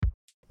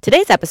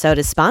Today's episode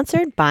is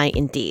sponsored by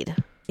Indeed.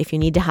 If you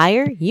need to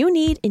hire, you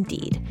need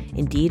Indeed.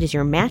 Indeed is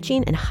your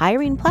matching and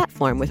hiring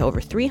platform with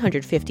over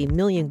 350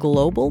 million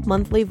global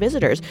monthly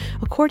visitors,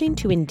 according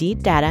to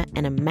Indeed data,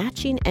 and a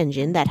matching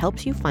engine that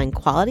helps you find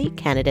quality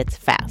candidates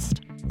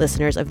fast.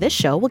 Listeners of this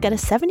show will get a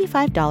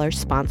 $75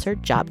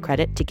 sponsored job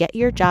credit to get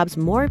your jobs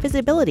more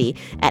visibility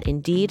at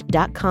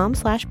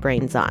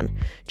Indeed.com/BrainsOn.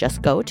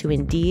 Just go to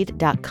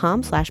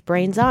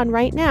Indeed.com/BrainsOn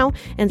right now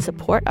and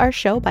support our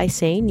show by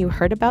saying you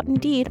heard about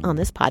Indeed on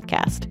this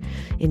podcast.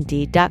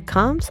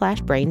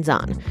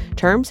 Indeed.com/BrainsOn.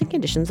 Terms and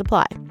conditions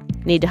apply.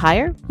 Need to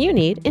hire? You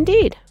need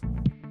Indeed.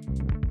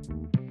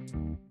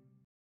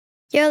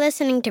 You're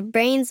listening to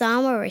Brains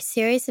On, where we're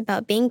serious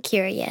about being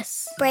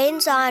curious.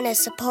 Brains On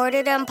is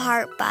supported in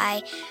part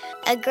by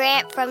a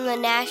grant from the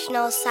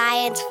National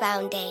Science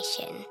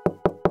Foundation.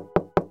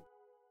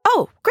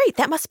 Oh, great.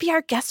 That must be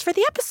our guest for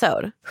the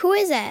episode. Who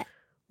is it?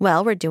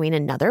 Well, we're doing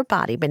another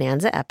Body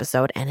Bonanza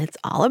episode, and it's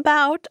all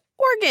about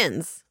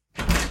organs.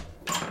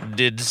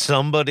 Did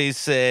somebody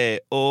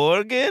say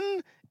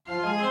organ?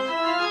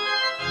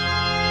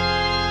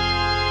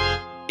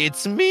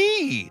 It's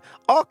me,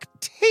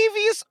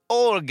 Octavius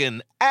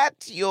Organ,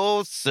 at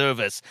your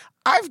service.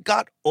 I've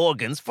got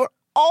organs for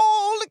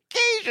all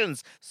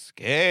occasions.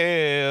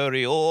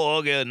 Scary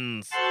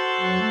organs.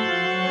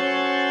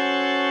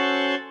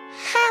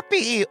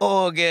 Happy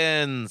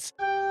organs.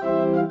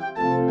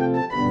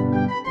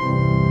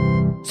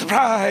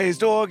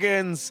 Surprised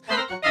organs.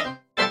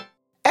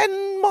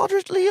 And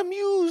moderately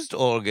amused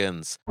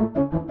organs.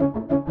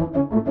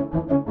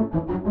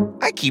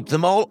 I keep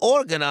them all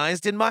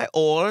organized in my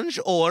orange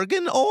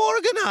organ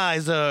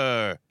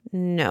organizer.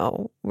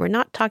 No, we're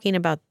not talking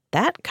about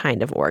that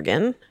kind of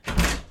organ.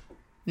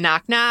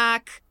 Knock,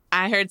 knock.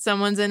 I heard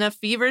someone's in a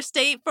fever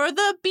state for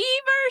the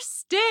beaver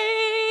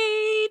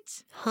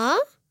state. Huh?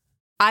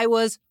 I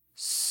was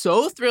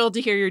so thrilled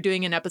to hear you're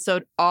doing an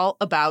episode all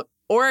about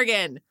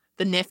Oregon,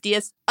 the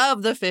niftiest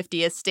of the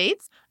 50th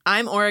states.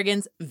 I'm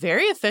Oregon's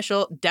very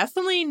official,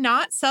 definitely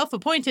not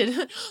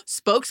self-appointed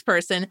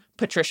spokesperson,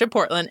 Patricia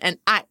Portland, and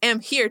I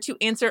am here to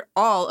answer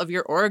all of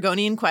your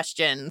Oregonian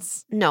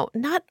questions. No,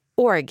 not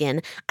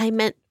Oregon. I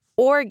meant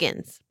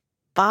organs.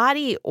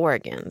 Body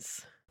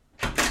organs.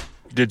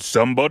 Did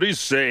somebody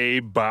say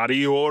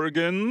body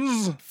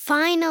organs?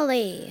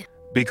 Finally.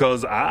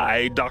 Because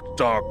I,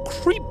 Dr.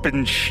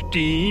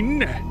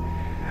 Creepenstein,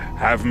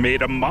 have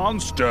made a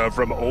monster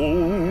from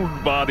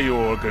old body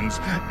organs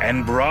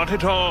and brought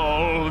it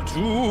all to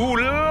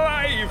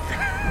life.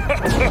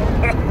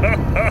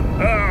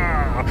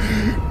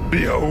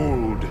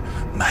 Behold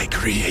my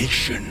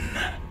creation.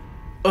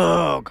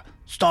 Ugh,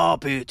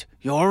 stop it.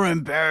 You're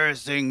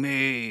embarrassing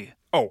me.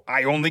 Oh,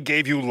 I only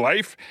gave you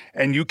life,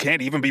 and you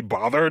can't even be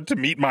bothered to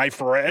meet my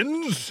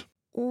friends?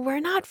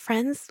 We're not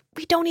friends.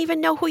 We don't even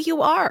know who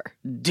you are.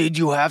 Did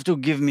you have to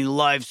give me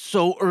life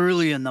so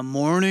early in the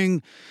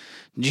morning?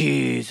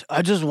 Jeez,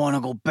 I just want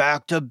to go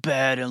back to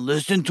bed and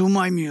listen to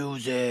my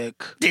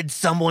music. Did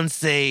someone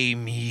say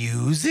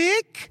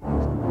music?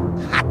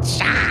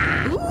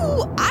 Hacha!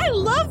 Ooh, I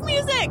love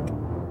music.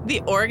 The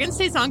Oregon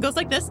State song goes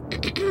like this.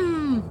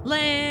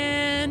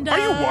 Land Are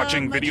you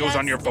watching videos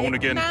on your phone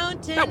again?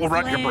 That will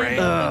rot your brain.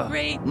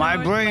 My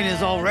brain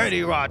is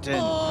already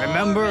rotten.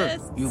 Remember?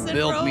 You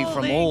built me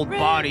from old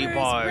body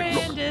parts.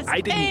 Look,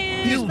 I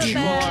didn't build you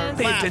to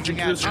pay attention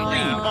to the screen.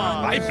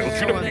 I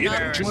built you to pay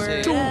attention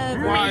to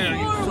Why are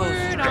you so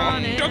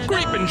Dr.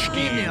 Creepenstein.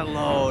 Leave me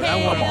alone. Hey, I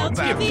want Come on,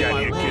 back give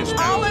Daddy a kiss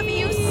now. all of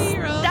you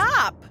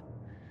Stop!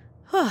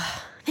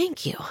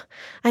 Thank you.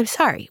 I'm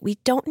sorry. We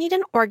don't need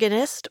an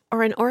organist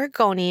or an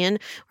Oregonian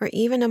or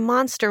even a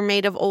monster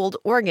made of old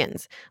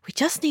organs. We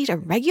just need a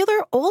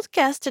regular old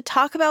guest to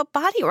talk about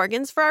body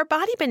organs for our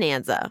Body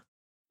Bonanza.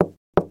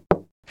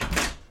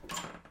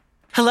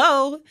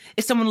 Hello,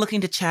 is someone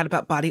looking to chat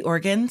about body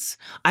organs?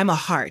 I'm a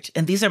heart,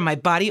 and these are my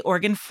body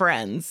organ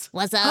friends.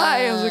 What's up?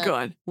 Hi, how's it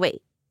going?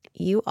 Wait,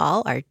 you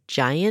all are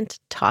giant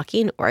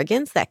talking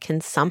organs that can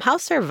somehow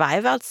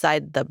survive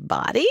outside the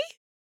body?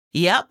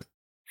 Yep.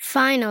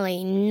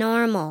 Finally,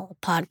 normal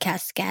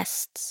podcast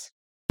guests.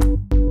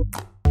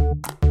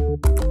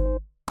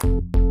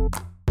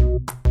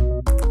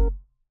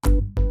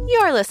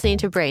 You're listening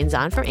to Brains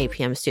On from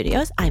APM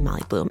Studios. I'm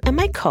Molly Bloom, and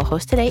my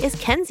co-host today is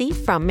Kenzie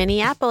from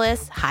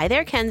Minneapolis. Hi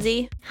there,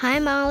 Kenzie. Hi,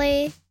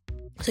 Molly.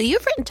 So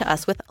you've written to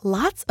us with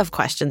lots of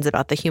questions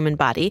about the human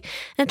body,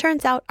 and it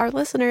turns out our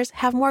listeners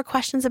have more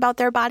questions about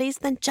their bodies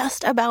than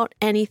just about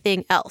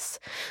anything else.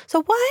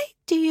 So why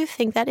do you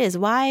think that is?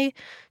 Why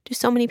do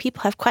so many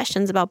people have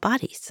questions about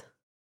bodies?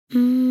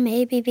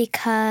 Maybe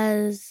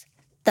because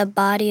the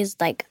body is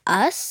like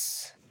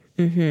us?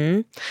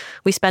 We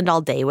spend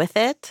all day with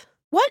it.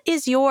 What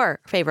is your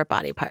favorite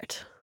body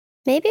part?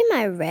 Maybe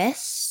my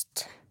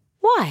wrist.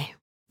 Why?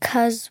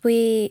 Because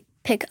we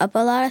pick up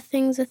a lot of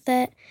things with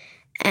it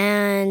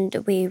and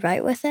we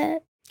write with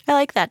it. I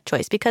like that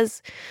choice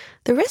because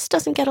the wrist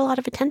doesn't get a lot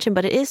of attention,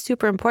 but it is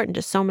super important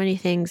to so many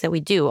things that we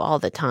do all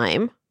the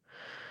time.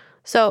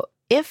 So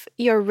if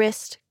your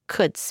wrist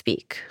could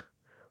speak,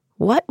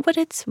 what would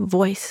its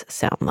voice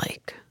sound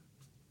like?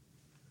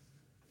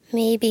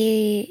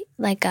 Maybe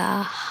like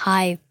a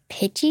high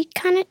pitchy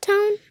kind of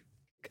tone?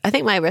 I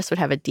think my wrist would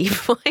have a deep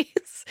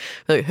voice.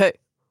 Like, hey,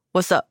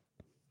 what's up?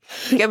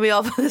 Get me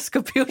off of this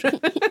computer.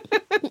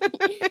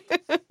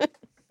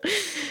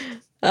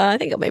 I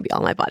think maybe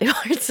all my body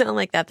parts sound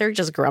like that. They're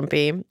just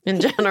grumpy in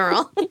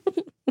general.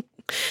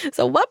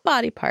 So what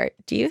body part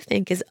do you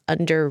think is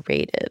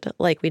underrated?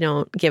 Like we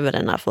don't give it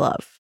enough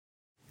love?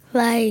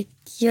 Like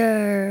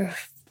your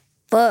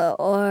foot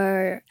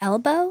or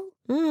elbow?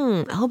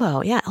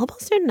 Elbow. Yeah,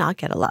 elbows do not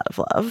get a lot of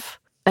love.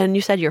 And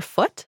you said your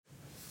foot?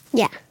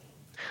 Yeah.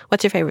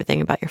 What's your favorite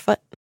thing about your foot?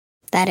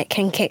 That it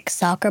can kick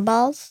soccer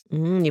balls?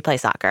 You play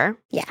soccer?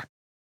 Yeah.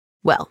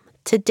 Well,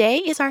 today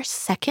is our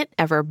second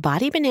ever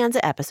Body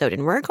Bonanza episode,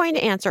 and we're going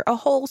to answer a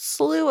whole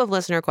slew of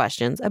listener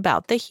questions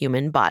about the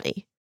human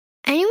body.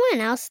 Anyone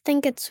else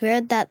think it's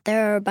weird that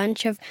there are a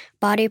bunch of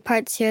body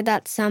parts here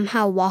that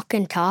somehow walk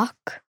and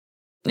talk?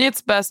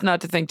 It's best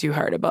not to think too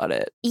hard about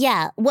it.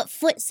 Yeah, what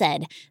Foot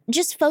said.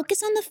 Just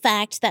focus on the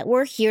fact that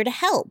we're here to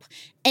help,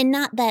 and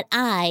not that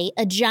I,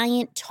 a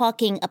giant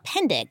talking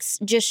appendix,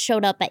 just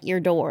showed up at your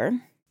door.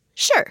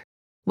 Sure.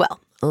 Well,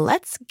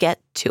 let's get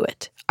to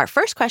it. Our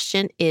first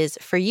question is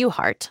for you,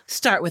 Hart.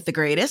 Start with the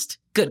greatest.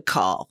 Good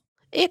call.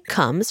 It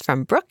comes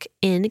from Brooke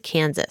in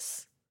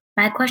Kansas.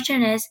 My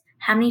question is,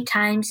 how many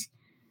times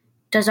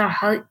does our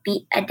heart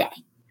beat a day?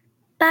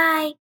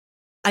 Bye.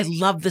 I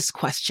love this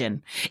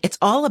question. It's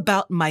all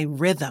about my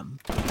rhythm.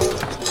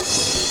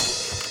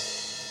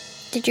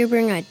 Did you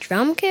bring a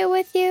drum kit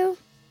with you?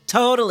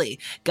 Totally.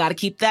 Gotta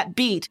keep that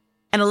beat.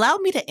 And allow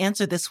me to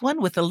answer this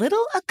one with a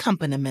little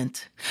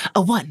accompaniment.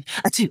 A 1,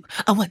 a 2,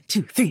 a 1,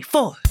 2, 3,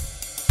 4.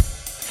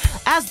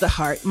 As the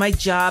heart, my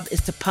job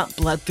is to pump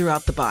blood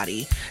throughout the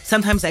body.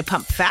 Sometimes I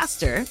pump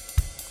faster,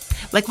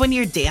 like when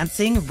you're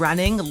dancing,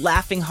 running,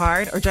 laughing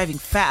hard, or driving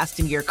fast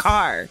in your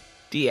car.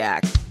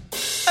 Diac.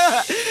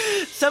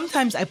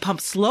 Sometimes I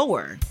pump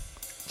slower,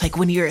 like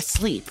when you're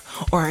asleep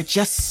or are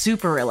just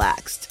super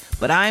relaxed.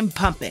 But I'm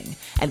pumping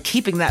and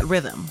keeping that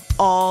rhythm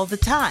all the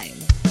time.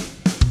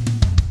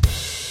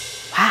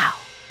 Wow,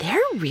 they're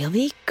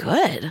really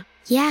good.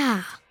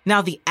 Yeah.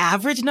 Now, the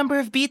average number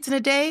of beats in a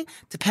day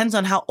depends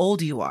on how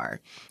old you are.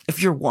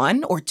 If you're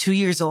 1 or 2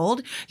 years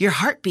old, your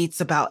heart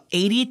beats about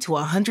 80 to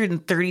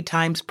 130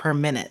 times per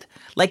minute,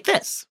 like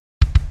this.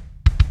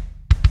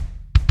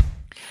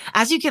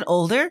 As you get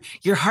older,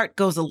 your heart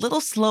goes a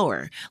little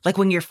slower. Like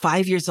when you're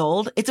 5 years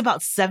old, it's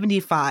about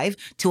 75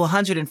 to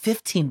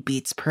 115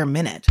 beats per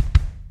minute.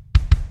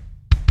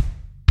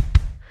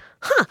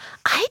 Huh,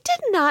 I did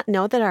not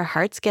know that our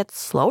hearts get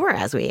slower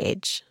as we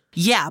age.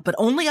 Yeah, but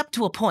only up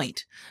to a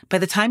point. By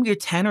the time you're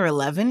 10 or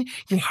 11,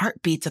 your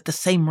heart beats at the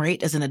same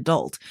rate as an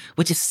adult,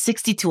 which is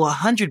 60 to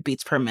 100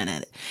 beats per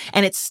minute.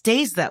 And it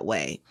stays that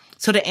way.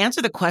 So to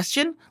answer the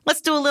question,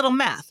 let's do a little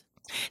math.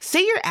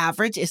 Say your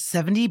average is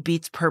 70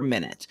 beats per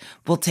minute.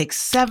 We'll take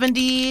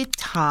 70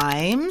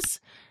 times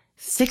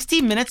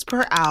 60 minutes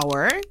per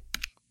hour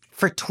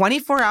for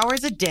 24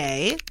 hours a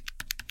day.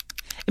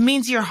 It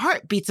means your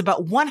heart beats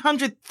about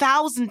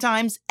 100,000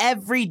 times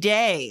every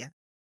day.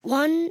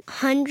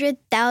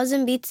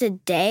 100,000 beats a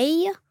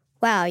day?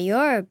 Wow,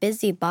 you're a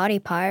busy body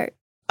part.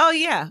 Oh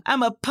yeah,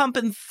 I'm a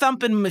pumpin'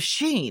 thumpin'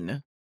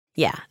 machine.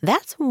 Yeah,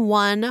 that's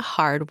one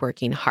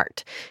hard-working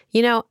heart.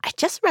 You know, I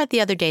just read the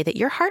other day that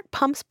your heart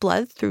pumps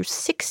blood through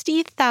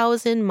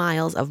 60,000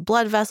 miles of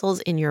blood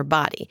vessels in your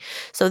body.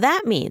 So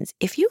that means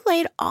if you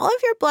laid all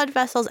of your blood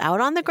vessels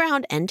out on the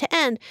ground end to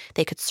end,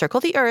 they could circle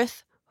the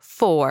earth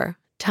 4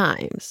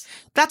 times.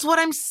 That's what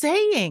I'm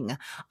saying.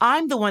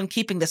 I'm the one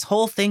keeping this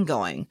whole thing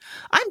going.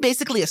 I'm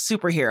basically a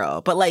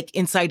superhero, but like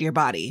inside your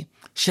body.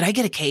 Should I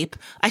get a cape?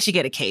 I should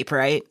get a cape,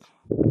 right?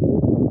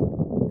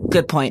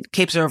 Good point.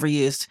 Capes are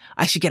overused.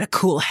 I should get a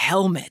cool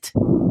helmet.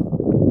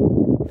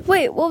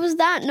 Wait, what was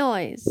that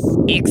noise?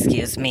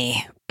 Excuse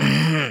me.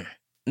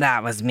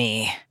 That was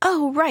me.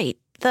 Oh, right.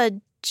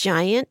 The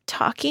giant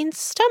talking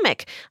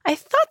stomach. I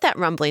thought that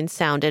rumbling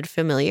sounded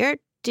familiar.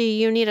 Do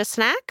you need a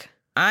snack?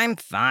 I'm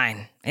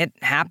fine. It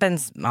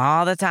happens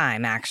all the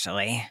time,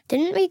 actually.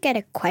 Didn't we get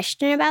a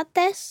question about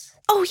this?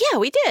 Oh, yeah,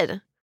 we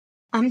did.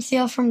 I'm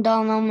Theo from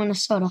Delano,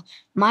 Minnesota.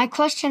 My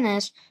question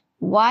is,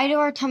 why do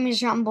our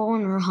tummies rumble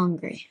when we're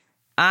hungry?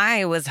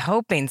 I was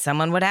hoping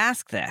someone would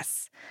ask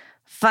this.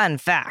 Fun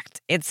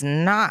fact, it's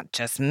not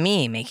just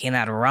me making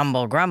that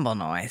rumble-grumble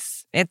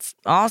noise. It's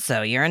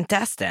also your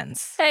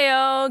intestines.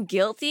 Heyo,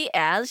 guilty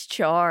as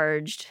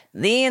charged.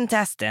 The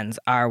intestines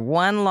are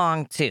one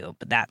long tube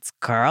that's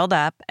curled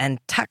up and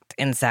tucked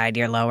inside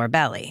your lower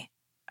belly.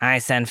 I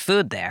send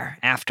food there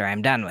after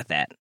I'm done with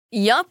it.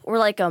 Yup, we're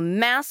like a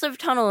massive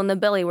tunnel in the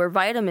belly where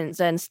vitamins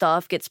and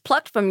stuff gets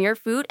plucked from your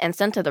food and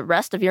sent to the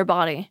rest of your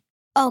body.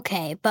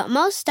 Okay, but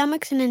most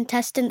stomachs and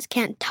intestines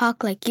can't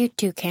talk like you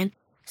two can.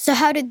 So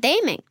how did they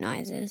make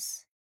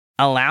noises?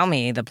 Allow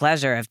me the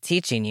pleasure of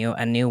teaching you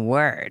a new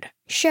word.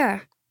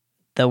 Sure.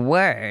 The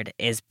word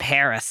is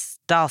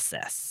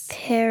peristalsis.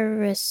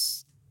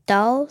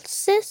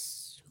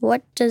 Peristalsis?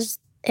 What does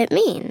it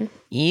mean?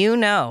 You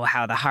know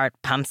how the heart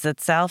pumps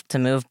itself to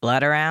move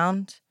blood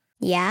around?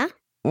 Yeah.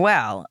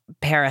 Well,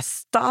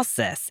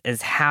 peristalsis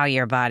is how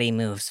your body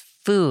moves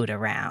food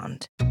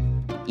around.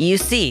 You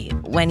see,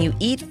 when you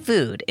eat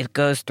food, it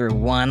goes through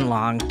one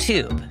long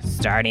tube,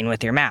 starting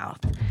with your mouth,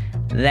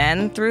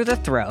 then through the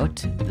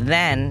throat,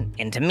 then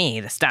into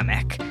the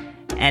stomach,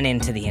 and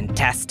into the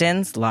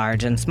intestines,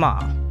 large and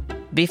small,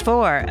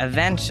 before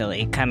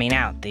eventually coming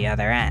out the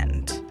other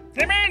end.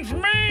 It means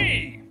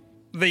me!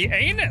 The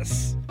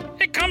anus.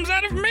 It comes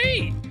out of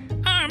me.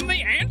 I'm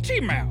the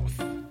anti-mouth.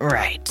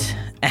 Right.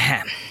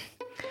 Ahem.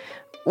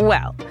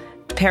 Well,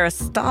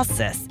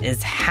 peristalsis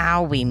is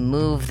how we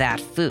move that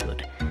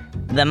food.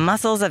 The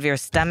muscles of your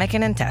stomach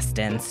and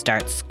intestines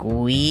start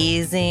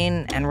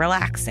squeezing and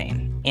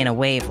relaxing in a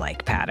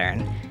wave-like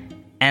pattern.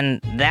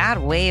 And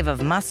that wave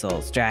of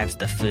muscles drives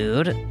the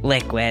food,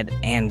 liquid,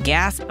 and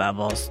gas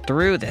bubbles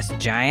through this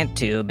giant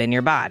tube in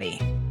your body.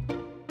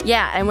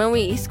 Yeah, and when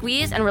we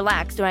squeeze and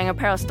relax during a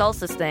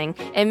peristalsis thing,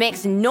 it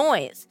makes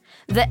noise.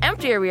 The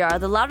emptier we are,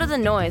 the louder the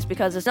noise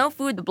because there's no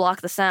food to block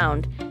the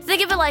sound.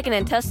 Think of it like an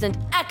intestine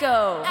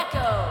echo.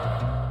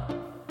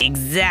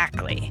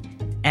 Exactly.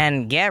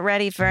 And get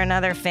ready for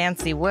another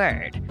fancy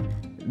word.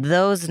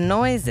 Those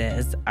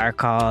noises are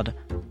called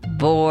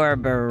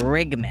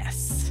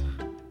borborygmus.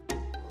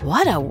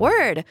 What a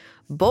word!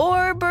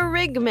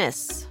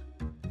 Borborygmus.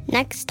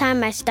 Next time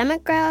my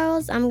stomach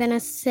growls, I'm gonna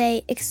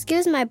say,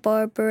 "Excuse my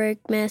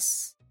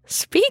borborygmus."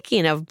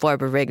 Speaking of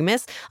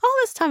borborygmus, all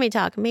this tummy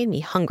talk made me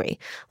hungry.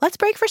 Let's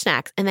break for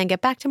snacks and then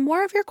get back to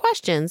more of your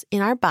questions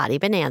in our Body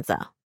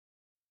Bonanza.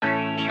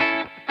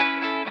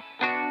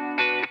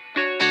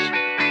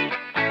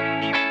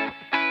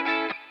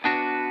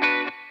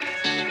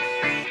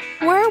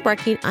 We're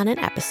working on an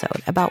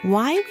episode about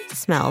why we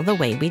smell the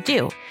way we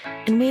do,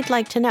 and we'd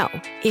like to know,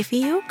 if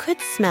you could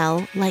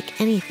smell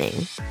like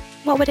anything,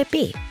 what would it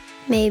be?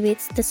 Maybe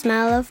it's the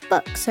smell of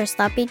books or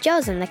sloppy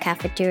joes in the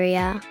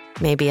cafeteria.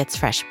 Maybe it's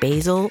fresh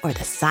basil or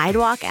the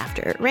sidewalk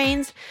after it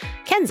rains.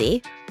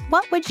 Kenzie,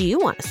 what would you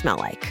want to smell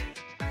like?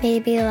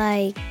 Maybe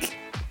like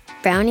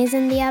brownies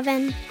in the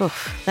oven.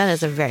 Oof, that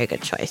is a very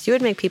good choice. You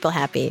would make people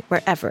happy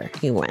wherever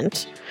you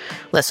went.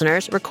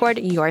 Listeners, record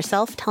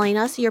yourself telling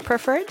us your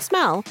preferred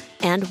smell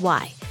and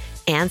why.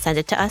 And send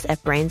it to us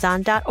at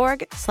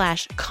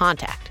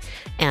brainson.org/contact.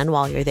 And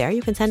while you're there,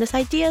 you can send us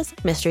ideas,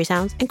 mystery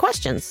sounds, and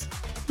questions.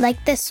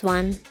 Like this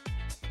one.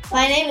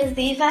 My name is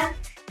Levi,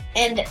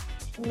 and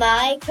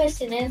my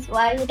question is,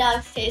 why do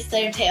dogs taste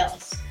their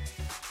tails?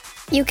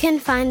 You can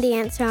find the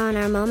answer on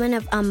our Moment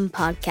of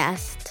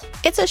podcast.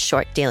 It's a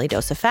short daily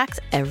dose of facts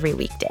every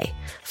weekday.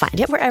 Find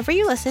it wherever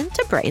you listen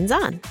to Brains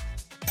On.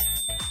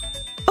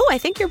 Oh, I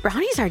think your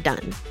brownies are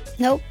done.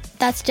 Nope,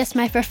 that's just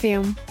my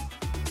perfume.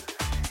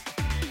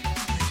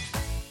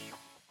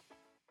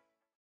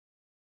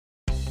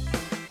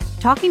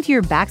 Talking to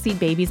your backseat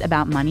babies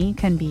about money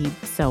can be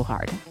so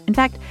hard. In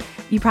fact,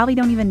 you probably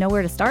don't even know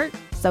where to start.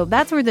 So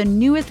that's where the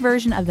newest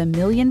version of the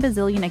Million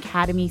Bazillion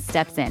Academy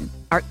steps in,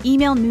 our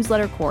email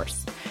newsletter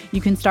course.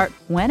 You can start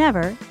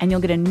whenever, and you'll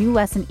get a new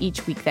lesson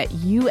each week that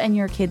you and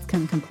your kids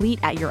can complete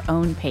at your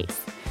own pace.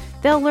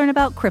 They'll learn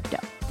about crypto,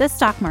 the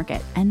stock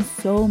market, and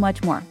so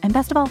much more. And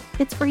best of all,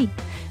 it's free.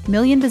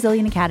 Million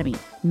Bazillion Academy,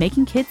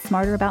 making kids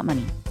smarter about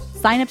money.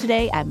 Sign up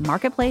today at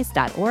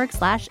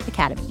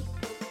marketplace.org/academy.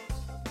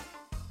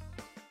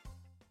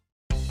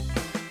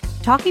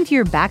 Talking to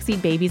your backseat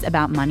babies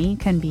about money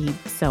can be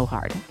so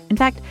hard. In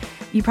fact,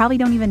 you probably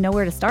don't even know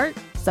where to start.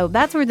 So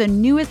that's where the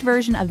newest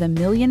version of the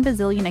Million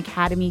Bazillion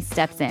Academy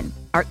steps in,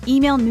 our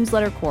email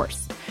newsletter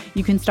course.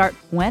 You can start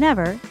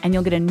whenever, and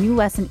you'll get a new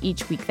lesson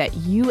each week that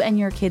you and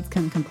your kids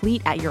can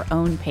complete at your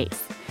own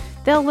pace.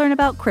 They'll learn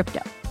about crypto,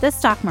 the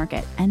stock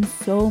market, and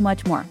so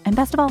much more. And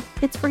best of all,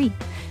 it's free.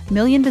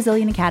 Million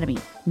Bazillion Academy,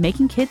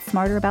 making kids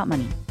smarter about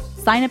money.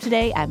 Sign up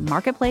today at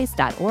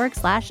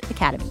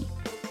marketplace.org/academy.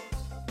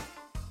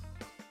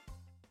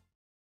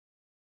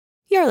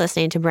 You're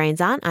listening to Brains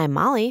On. I'm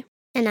Molly.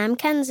 And I'm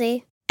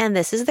Kenzie. And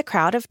this is the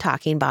crowd of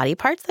talking body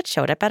parts that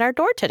showed up at our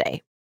door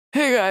today.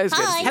 Hey, guys.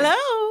 Hi. Hello.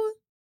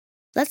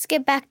 Let's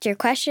get back to your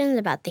questions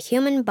about the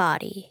human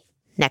body.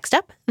 Next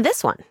up,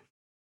 this one.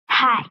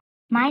 Hi,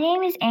 my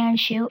name is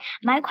Anshu.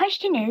 My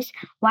question is,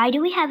 why do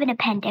we have an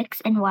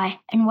appendix and why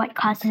and what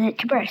causes it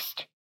to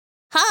burst?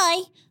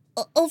 Hi,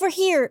 over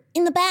here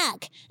in the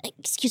back.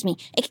 Excuse me.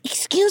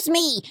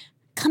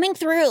 Coming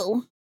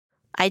through.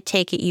 I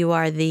take it you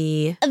are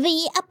the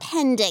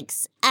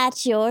appendix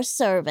at your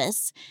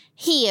service.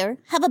 Here,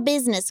 have a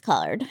business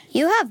card.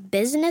 You have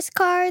business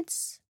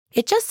cards?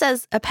 It just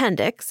says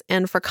appendix,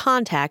 and for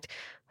contact,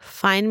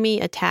 find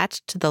me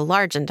attached to the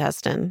large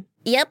intestine.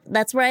 Yep,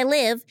 that's where I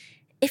live.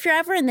 If you're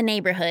ever in the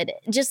neighborhood,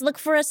 just look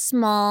for a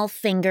small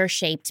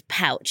finger-shaped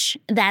pouch.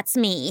 That's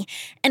me.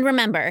 And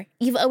remember,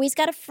 you've always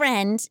got a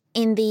friend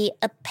in the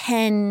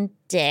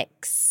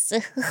appendix.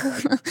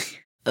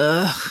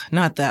 Ugh,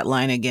 not that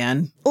line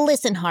again.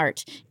 Listen,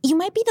 Heart, you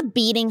might be the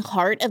beating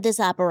heart of this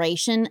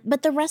operation,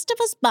 but the rest of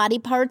us body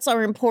parts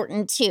are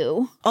important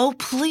too. Oh,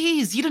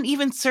 please, you don't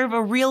even serve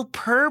a real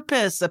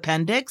purpose,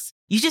 appendix.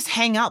 You just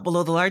hang out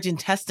below the large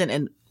intestine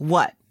and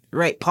what?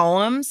 Write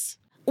poems?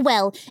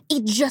 Well,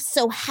 it just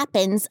so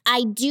happens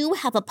I do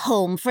have a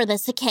poem for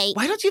this occasion.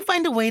 Why don't you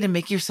find a way to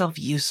make yourself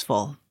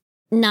useful?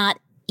 Not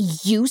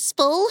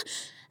useful?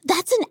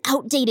 That's an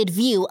outdated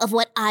view of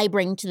what I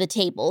bring to the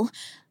table.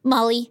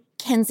 Molly,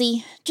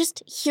 Kenzie,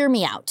 just hear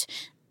me out.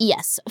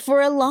 Yes,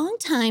 for a long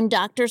time,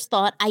 doctors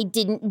thought I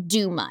didn't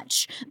do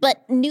much,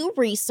 but new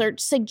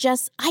research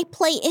suggests I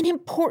play an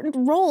important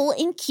role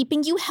in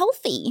keeping you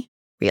healthy.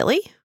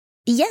 Really?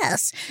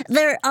 Yes,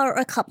 there are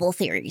a couple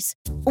theories.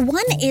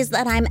 One is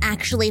that I'm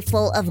actually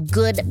full of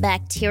good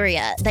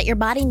bacteria that your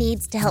body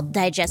needs to help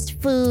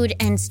digest food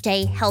and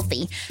stay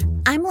healthy.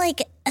 I'm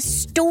like a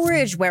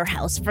storage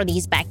warehouse for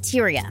these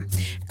bacteria.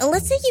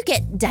 Let's say you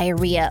get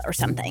diarrhea or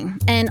something,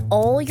 and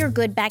all your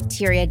good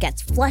bacteria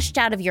gets flushed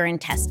out of your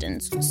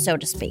intestines, so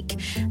to speak.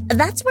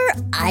 That's where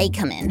I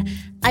come in.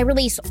 I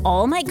release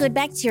all my good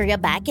bacteria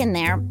back in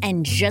there,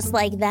 and just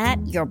like that,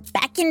 you're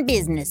back in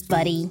business,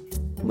 buddy.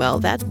 Well,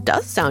 that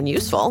does sound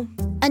useful.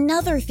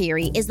 Another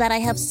theory is that I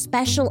have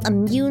special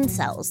immune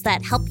cells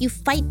that help you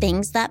fight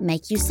things that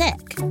make you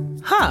sick.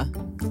 Huh.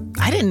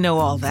 I didn't know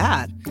all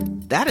that.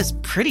 That is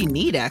pretty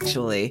neat,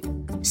 actually.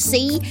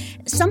 See,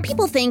 some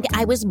people think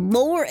I was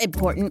more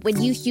important when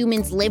you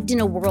humans lived in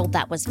a world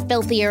that was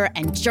filthier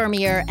and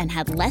germier and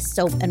had less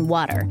soap and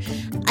water.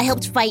 I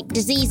helped fight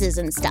diseases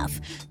and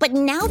stuff. But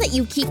now that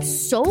you keep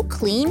so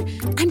clean,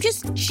 I'm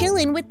just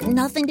chilling with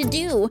nothing to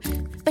do.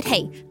 But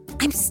hey,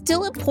 I'm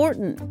still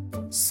important.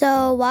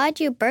 So why'd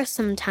you burst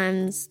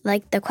sometimes,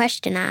 like the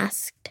question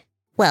asked?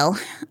 Well,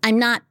 I'm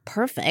not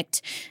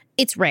perfect.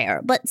 It's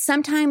rare, but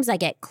sometimes I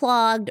get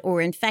clogged or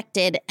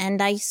infected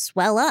and I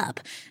swell up.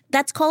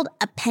 That's called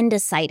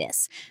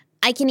appendicitis.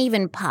 I can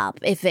even pop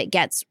if it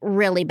gets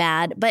really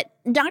bad, but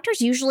doctors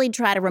usually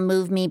try to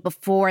remove me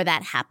before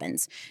that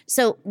happens.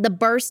 So the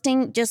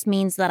bursting just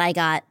means that I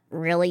got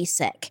really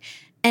sick.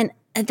 And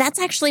that's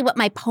actually what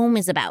my poem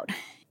is about.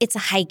 It's a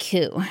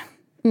haiku.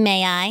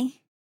 May I?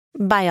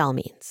 By all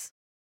means.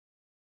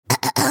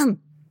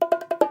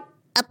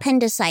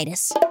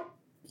 Appendicitis.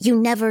 You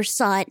never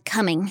saw it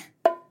coming.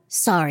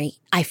 Sorry,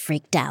 I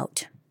freaked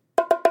out.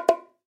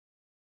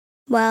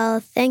 Well,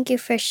 thank you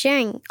for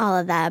sharing all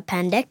of that,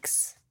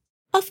 Appendix.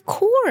 Of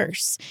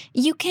course.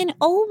 You can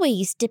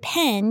always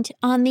depend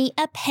on the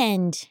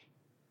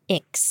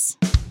appendix.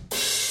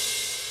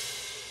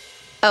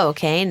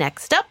 Okay,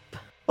 next up.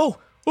 Oh,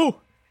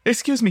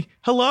 excuse me.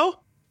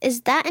 Hello?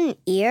 Is that an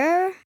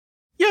ear?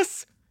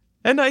 Yes,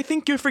 and I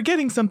think you're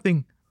forgetting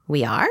something.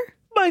 We are?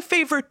 My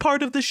favorite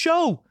part of the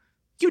show.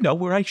 You know,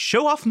 where I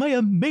show off my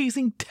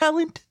amazing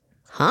talent.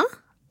 Huh?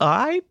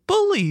 I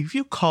believe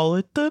you call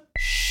it the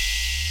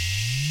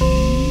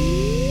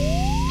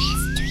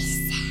mystery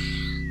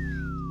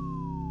sound.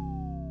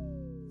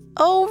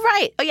 Oh,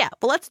 right. Oh, yeah.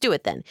 Well, let's do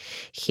it then.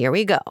 Here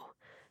we go.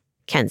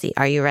 Kenzie,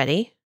 are you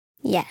ready?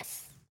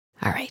 Yes.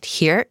 All right.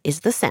 Here is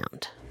the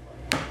sound.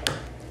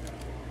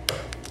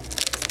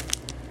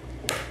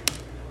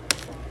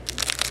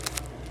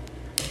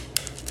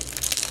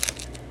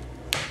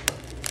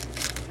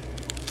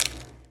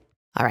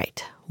 All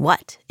right.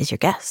 What is your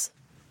guess?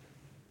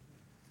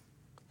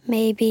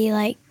 Maybe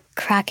like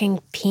cracking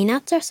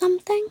peanuts or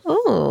something?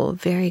 Oh,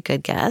 very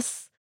good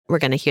guess. We're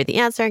going to hear the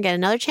answer and get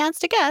another chance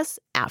to guess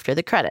after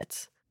the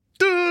credits.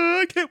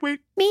 I can't wait.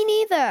 Me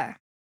neither.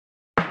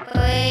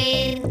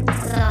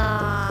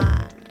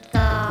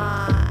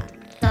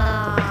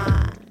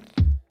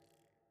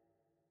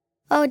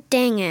 Oh,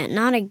 dang it.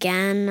 Not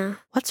again.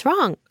 What's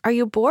wrong? Are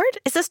you bored?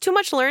 Is this too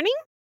much learning?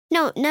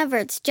 No, never.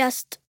 It's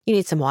just... You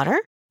need some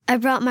water? I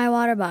brought my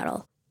water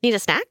bottle. Need a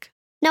snack?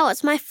 No,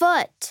 it's my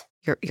foot.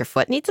 Your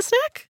foot needs a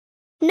snack?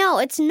 No,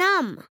 it's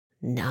numb.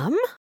 Numb?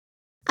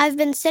 I've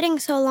been sitting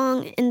so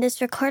long in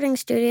this recording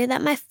studio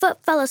that my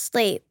foot fell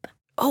asleep.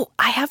 Oh,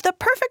 I have the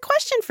perfect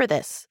question for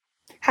this.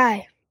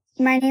 Hi,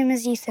 my name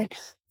is Ethan,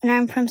 and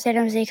I'm from San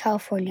Jose,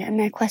 California. And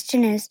my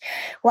question is,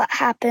 what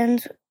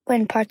happens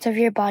when parts of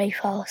your body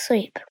fall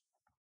asleep?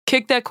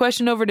 Kick that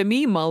question over to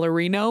me,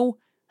 Mollerino.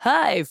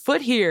 Hi,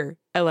 Foot here.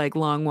 I like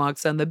long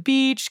walks on the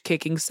beach,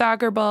 kicking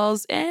soccer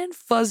balls, and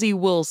fuzzy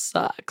wool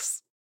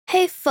socks.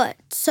 Hey, Foot,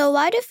 so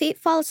why do feet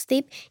fall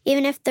asleep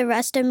even if the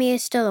rest of me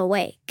is still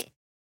awake?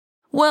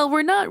 Well,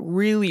 we're not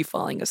really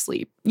falling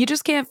asleep. You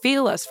just can't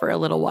feel us for a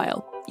little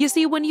while. You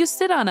see, when you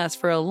sit on us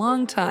for a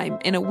long time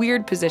in a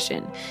weird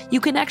position,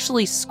 you can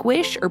actually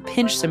squish or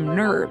pinch some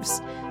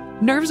nerves.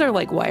 Nerves are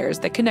like wires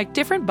that connect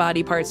different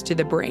body parts to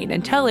the brain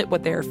and tell it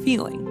what they are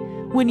feeling.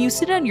 When you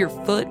sit on your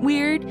foot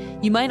weird,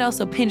 you might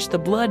also pinch the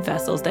blood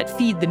vessels that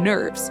feed the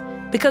nerves.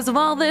 Because of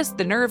all this,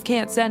 the nerve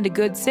can't send a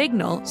good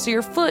signal, so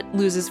your foot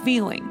loses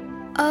feeling.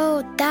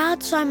 Oh,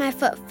 that's why my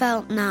foot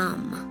felt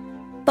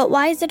numb. But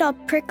why is it all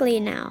prickly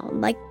now,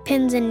 like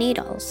pins and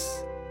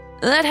needles?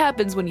 That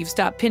happens when you've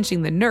stopped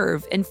pinching the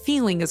nerve and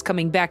feeling is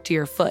coming back to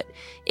your foot.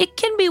 It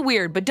can be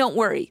weird, but don't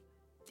worry.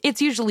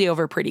 It's usually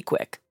over pretty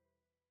quick.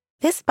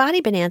 This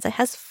Body Bonanza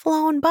has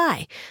flown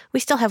by. We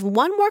still have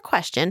one more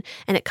question,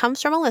 and it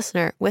comes from a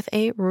listener with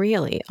a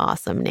really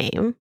awesome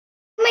name.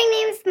 My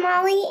name's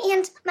Molly,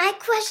 and my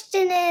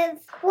question is,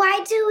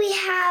 why do we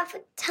have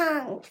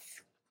tongues?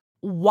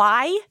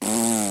 Why?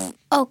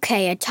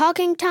 Okay, a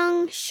talking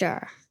tongue?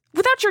 Sure.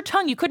 Without your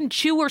tongue, you couldn't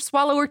chew or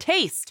swallow or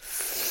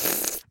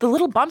taste. The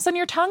little bumps on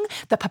your tongue,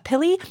 the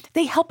papillae,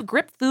 they help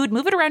grip food,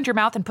 move it around your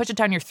mouth, and push it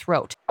down your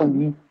throat.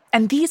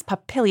 And these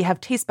papillae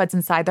have taste buds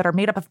inside that are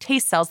made up of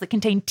taste cells that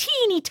contain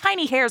teeny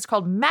tiny hairs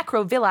called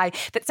macrovilli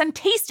that send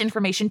taste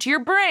information to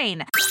your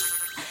brain,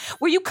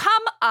 where you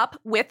come up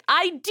with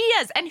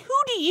ideas. And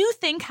who do you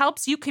think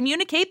helps you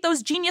communicate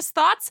those genius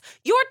thoughts?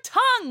 Your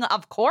tongue,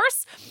 of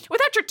course.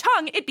 Without your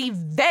tongue, it'd be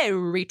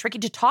very tricky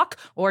to talk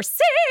or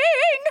sing.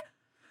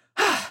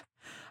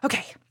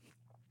 Okay.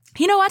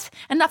 You know what?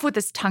 Enough with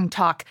this tongue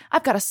talk.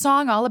 I've got a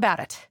song all about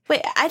it.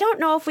 Wait, I don't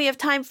know if we have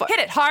time for... Hit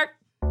it, Heart.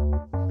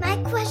 My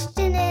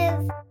question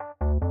is,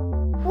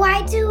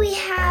 why do we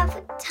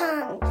have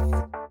tongues?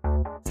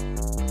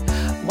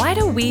 Why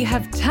do we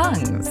have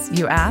tongues,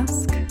 you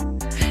ask?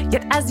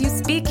 Yet as you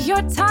speak,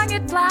 your tongue,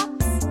 it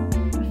flaps.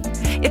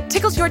 It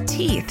tickles your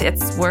teeth, it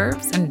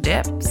swerves and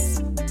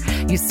dips.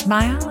 You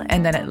smile,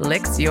 and then it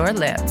licks your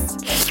lips.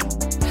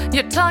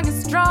 Your tongue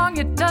is strong,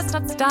 it does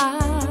not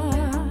stop.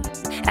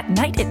 At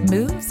night it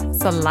moves,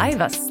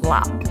 saliva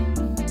slop.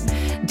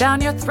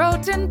 Down your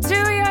throat into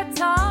your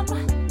tongue.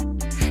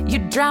 You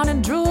drown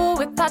and drool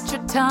without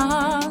your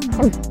tongue.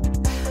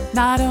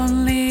 Not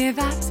only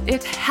that,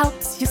 it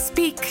helps you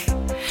speak.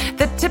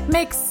 The tip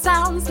makes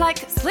sounds like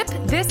slip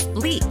this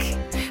leak.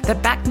 The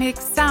back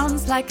makes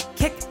sounds like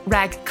kick,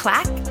 rag,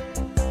 clack.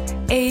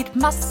 8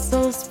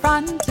 muscles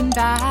front and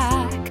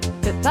back.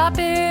 The top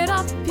it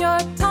up, your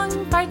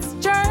tongue fights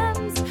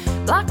germs.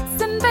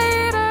 Blocks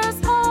invaders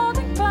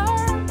holding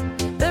firm.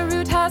 The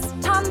root has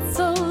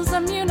tonsils,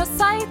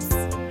 immunocytes.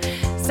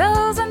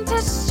 Cells and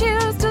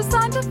tissues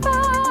designed to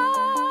fight.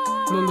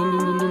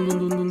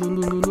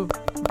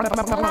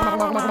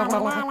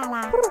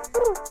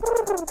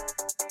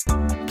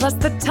 Plus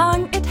the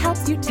tongue, it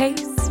helps you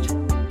taste.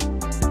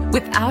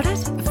 Without it,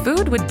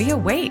 food would be a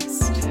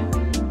waste.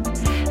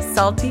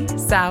 Salty,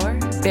 sour,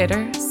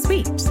 bitter,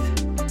 sweet.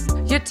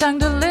 Your tongue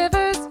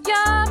delivers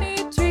yummy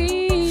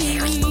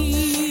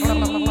treats.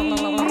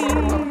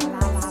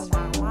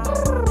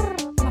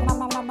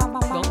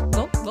 Gulp,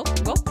 gulp,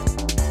 gulp, gulp.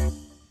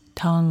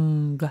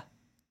 Tongue.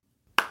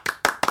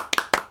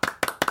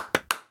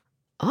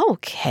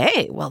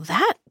 Okay, well,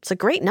 that's a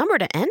great number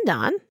to end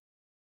on.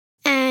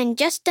 And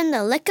just in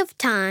the lick of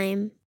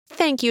time.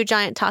 Thank you,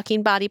 Giant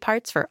Talking Body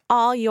Parts, for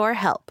all your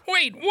help.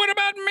 Wait, what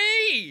about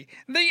me?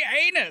 The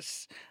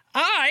anus.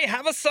 I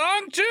have a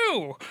song,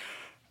 too.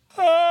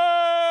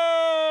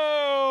 Oh,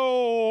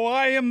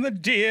 I am the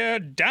deer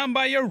down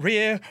by your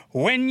rear.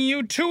 When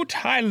you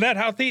toot, I let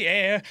out the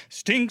air.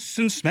 Stinks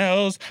and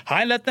smells,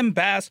 I let them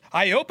bass.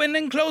 I open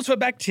and close for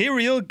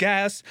bacterial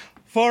gas.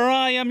 For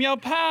I am your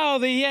pal,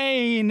 the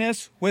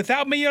anus.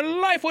 Without me, your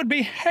life would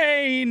be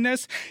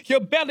heinous. Your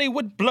belly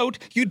would bloat,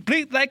 you'd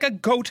bleat like a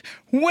goat.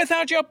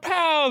 Without your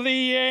pal,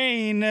 the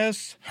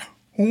anus.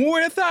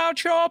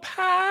 Without your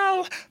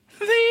pal,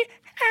 the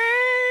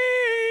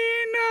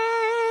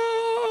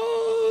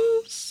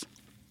anus.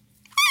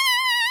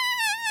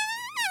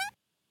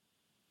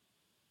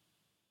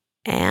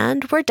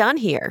 And we're done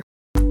here.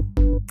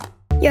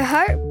 Your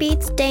heart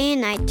beats day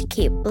and night to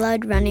keep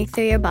blood running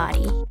through your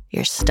body.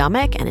 Your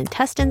stomach and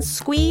intestines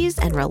squeeze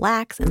and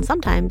relax, and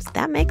sometimes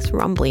that makes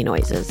rumbly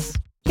noises.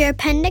 Your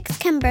appendix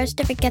can burst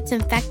if it gets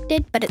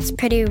infected, but it's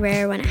pretty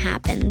rare when it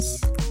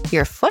happens.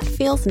 Your foot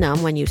feels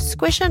numb when you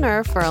squish a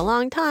nerve for a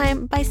long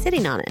time by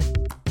sitting on it.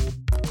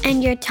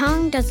 And your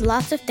tongue does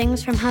lots of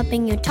things from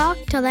helping you talk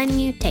to letting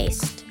you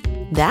taste.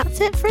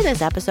 That's it for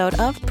this episode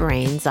of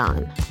Brains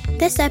On.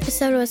 This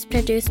episode was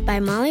produced by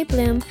Molly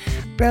Bloom,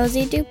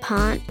 Rosie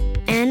DuPont,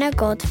 Anna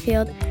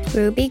Goldfield,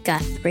 Ruby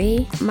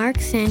Guthrie, Mark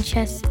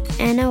Sanchez,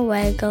 Anna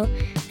Weigel,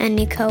 and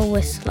Nico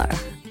Whistler.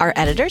 Our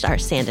editors are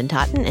Sandon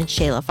Totten and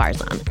Shayla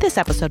Farzan. This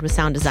episode was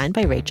sound designed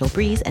by Rachel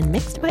Breeze and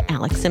mixed by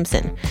Alex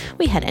Simpson.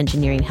 We had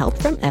engineering help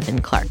from Evan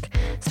Clark.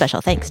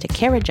 Special thanks to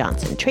Kara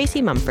Johnson, Tracy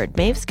Mumford,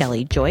 Maeve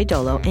Skelly, Joy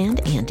Dolo, and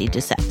Andy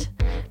Doucette.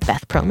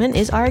 Beth Perlman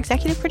is our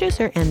executive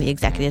producer, and the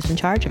executives in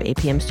charge of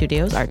APM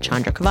Studios are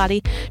Chandra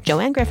Kavati,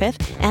 Joanne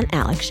Griffith, and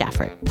Alex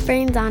Shafford.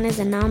 Brains On is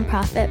a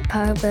nonprofit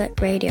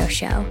public radio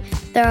show.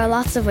 There are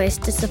lots of ways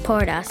to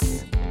support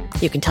us.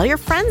 You can tell your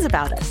friends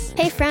about us.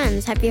 Hey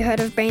friends, have you heard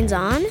of Brains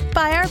On?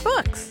 Buy our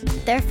books.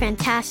 They're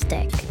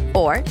fantastic.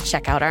 Or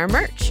check out our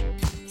merch.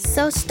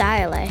 So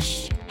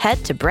stylish.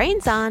 Head to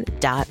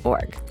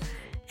brainson.org.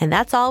 And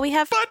that's all we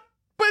have. But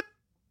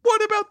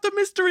what about the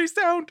mystery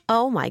sound?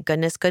 Oh my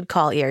goodness, good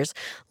call, ears.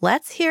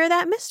 Let's hear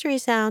that mystery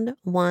sound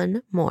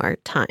one more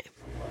time.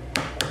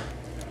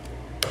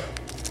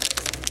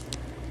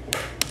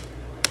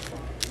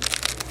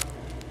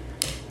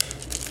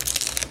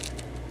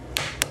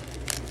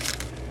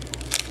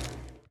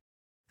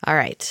 All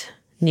right,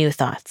 new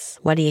thoughts.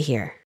 What do you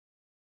hear?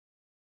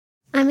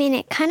 I mean,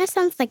 it kind of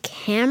sounds like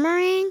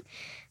hammering,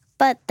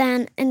 but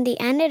then in the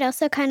end, it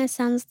also kind of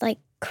sounds like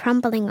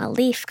crumbling a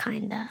leaf,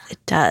 kind of.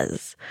 It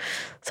does.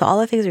 So all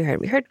the things we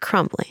heard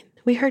crumbling,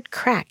 we heard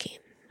cracking,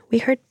 we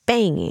heard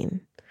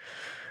banging.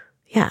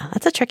 Yeah,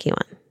 that's a tricky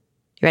one.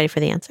 You ready for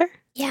the answer?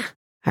 Yeah.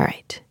 All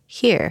right,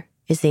 here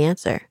is the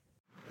answer.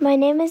 My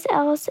name is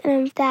Alice,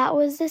 and that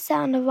was the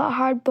sound of a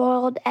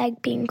hard-boiled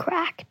egg being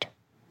cracked.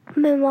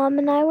 My mom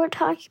and I were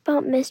talking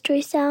about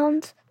mystery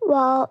sounds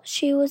while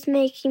she was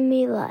making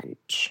me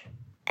lunch.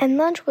 And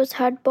lunch was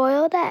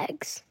hard-boiled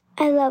eggs.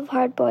 I love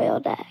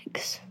hard-boiled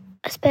eggs,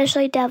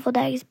 especially deviled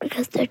eggs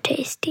because they're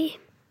tasty.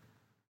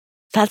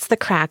 That's the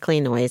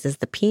crackling noise, is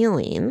the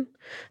peeling.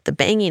 The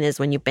banging is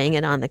when you bang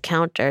it on the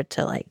counter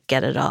to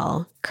get it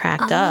all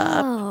cracked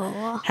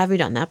up. Have you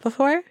done that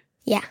before?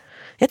 Yeah.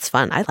 It's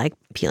fun. I like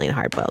peeling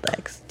hard-boiled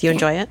eggs. Do you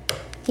enjoy it?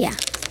 Yeah.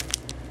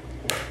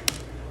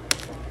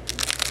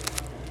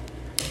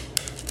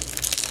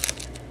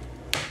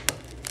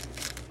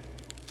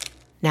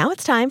 Now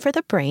it's time for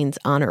the Brains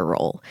Honor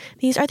Roll.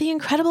 These are the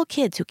incredible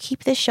kids who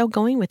keep this show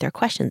going with their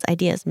questions,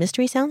 ideas,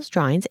 mystery sounds,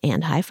 drawings,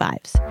 and high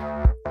fives.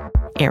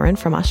 Aaron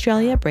from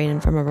Australia, Braden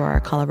from Aurora,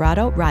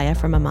 Colorado, Raya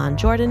from Amman,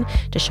 Jordan,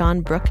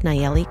 Deshaun, Brooke,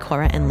 Nayeli,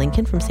 Cora, and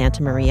Lincoln from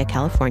Santa Maria,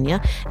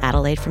 California,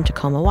 Adelaide from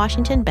Tacoma,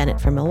 Washington, Bennett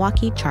from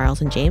Milwaukee,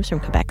 Charles and James from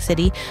Quebec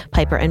City,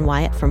 Piper and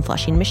Wyatt from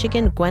Flushing,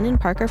 Michigan, Gwen and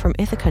Parker from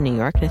Ithaca, New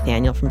York,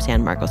 Nathaniel from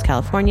San Marcos,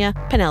 California,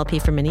 Penelope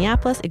from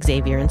Minneapolis,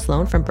 Xavier and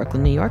Sloan from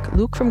Brooklyn, New York,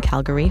 Luke from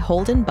Calgary,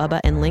 Holden, Bubba,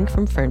 and Link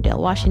from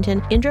Ferndale,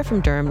 Washington, Indra from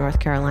Durham, North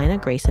Carolina,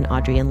 Grace and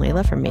Audrey and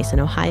Layla from Mason,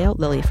 Ohio,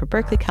 Lily from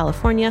Berkeley,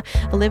 California,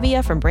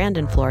 Olivia from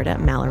Brandon, Florida,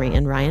 Mallory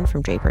and Ryan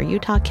from Draper,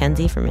 Utah,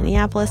 Kenzie from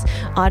Minneapolis,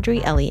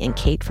 Audrey, Ellie, and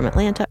Kate from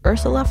Atlanta,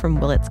 Ursula from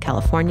Willits,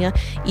 California,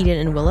 Eden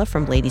and Willa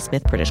from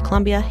Ladysmith, British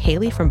Columbia,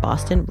 Haley from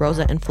Boston,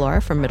 Rosa and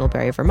Flora from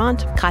Middlebury,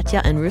 Vermont,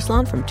 Katya and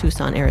Ruslan from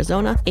Tucson,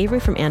 Arizona, Avery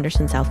from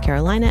Anderson, South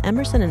Carolina,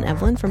 Emerson and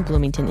Evelyn from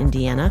Bloomington,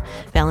 Indiana,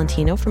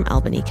 Valentino from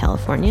Albany,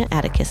 California,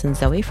 Atticus and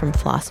Zoe from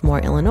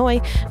Flossmoor, Illinois,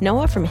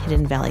 Noah from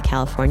Hidden Valley,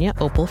 California,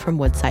 Opal from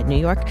Woodside, New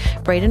York,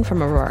 Braden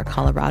from Aurora,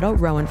 Colorado,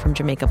 Rowan from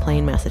Jamaica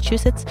Plain,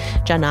 Massachusetts,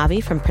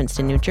 Janavi from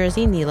Princeton, New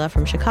Jersey, Neela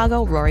from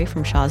Chicago, Rory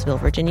from Shawsville,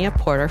 Virginia,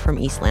 Porter from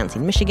East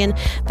Lansing, Michigan,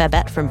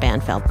 Babette from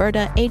Banff,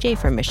 Alberta, AJ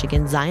from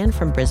Michigan, Zion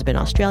from Brisbane,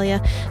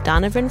 Australia,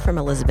 Donovan from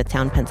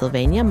Elizabethtown,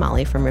 Pennsylvania,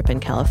 Molly from Ripon,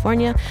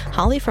 California,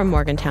 Holly from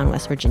Morgantown,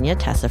 West Virginia,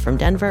 Tessa from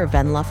Denver,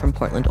 Venla from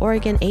Portland,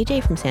 Oregon,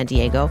 AJ from San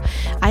Diego,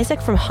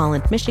 Isaac from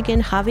Holland,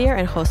 Michigan, Javier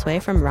and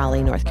Josue from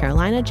Raleigh, North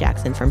Carolina,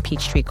 Jackson from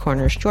Peachtree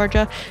Corners,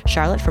 Georgia,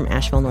 Charlotte from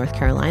Asheville, North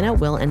Carolina,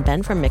 Will and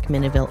Ben from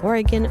McMinnville,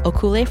 Oregon,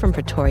 Okule from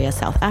Pretoria,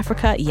 South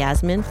Africa,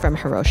 Yasmin from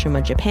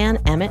Hiroshima, Japan,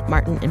 Emmett,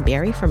 Martin, and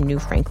Barry from New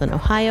Franklin,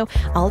 Ohio,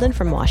 Alden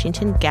from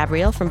Washington,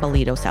 Gabrielle from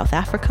Ballito, South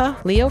Africa,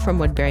 Leo from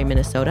Woodbury,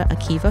 Minnesota,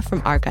 Akiva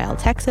from Argyle,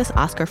 Texas,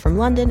 Oscar from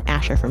London,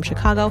 Asher from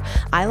Chicago,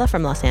 Isla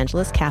from Los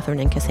Angeles, Catherine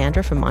and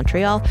Cassandra from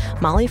Montreal,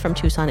 Molly from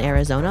Tucson,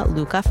 Arizona,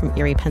 Luca from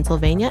Erie,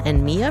 Pennsylvania,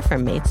 and Mia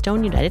from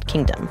Maidstone, United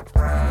Kingdom.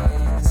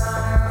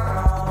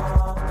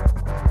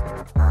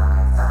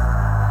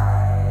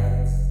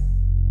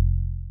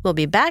 We'll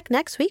be back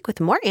next week with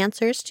more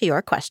answers to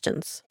your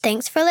questions.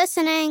 Thanks for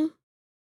listening.